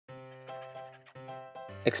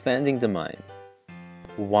Expanding the mind.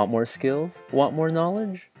 Want more skills? Want more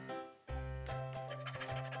knowledge?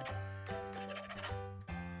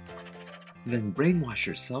 Then brainwash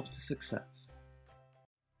yourself to success.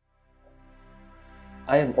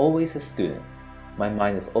 I am always a student. My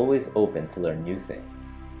mind is always open to learn new things.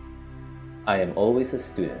 I am always a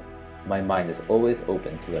student. My mind is always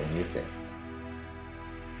open to learn new things.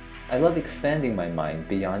 I love expanding my mind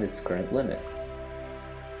beyond its current limits.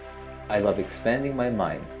 I love expanding my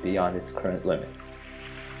mind beyond its current limits.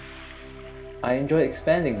 I enjoy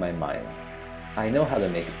expanding my mind. I know how to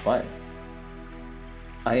make it fun.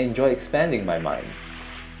 I enjoy expanding my mind.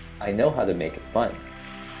 I know how to make it fun.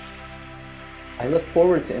 I look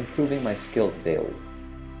forward to improving my skills daily.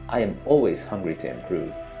 I am always hungry to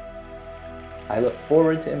improve. I look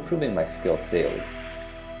forward to improving my skills daily.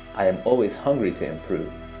 I am always hungry to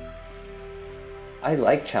improve. I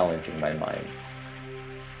like challenging my mind.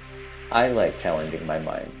 I like challenging my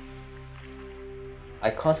mind.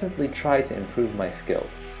 I constantly try to improve my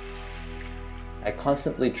skills. I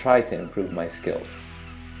constantly try to improve my skills.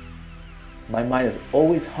 My mind is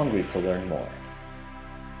always hungry to learn more.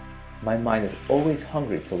 My mind is always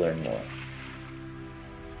hungry to learn more.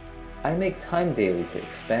 I make time daily to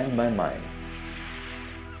expand my mind.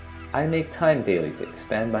 I make time daily to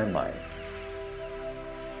expand my mind.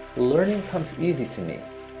 Learning comes easy to me.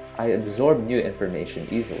 I absorb new information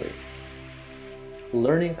easily.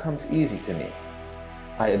 Learning comes easy to me.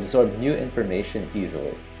 I absorb new information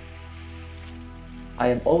easily. I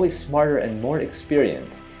am always smarter and more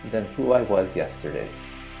experienced than who I was yesterday.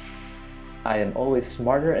 I am always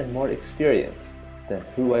smarter and more experienced than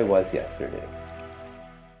who I was yesterday.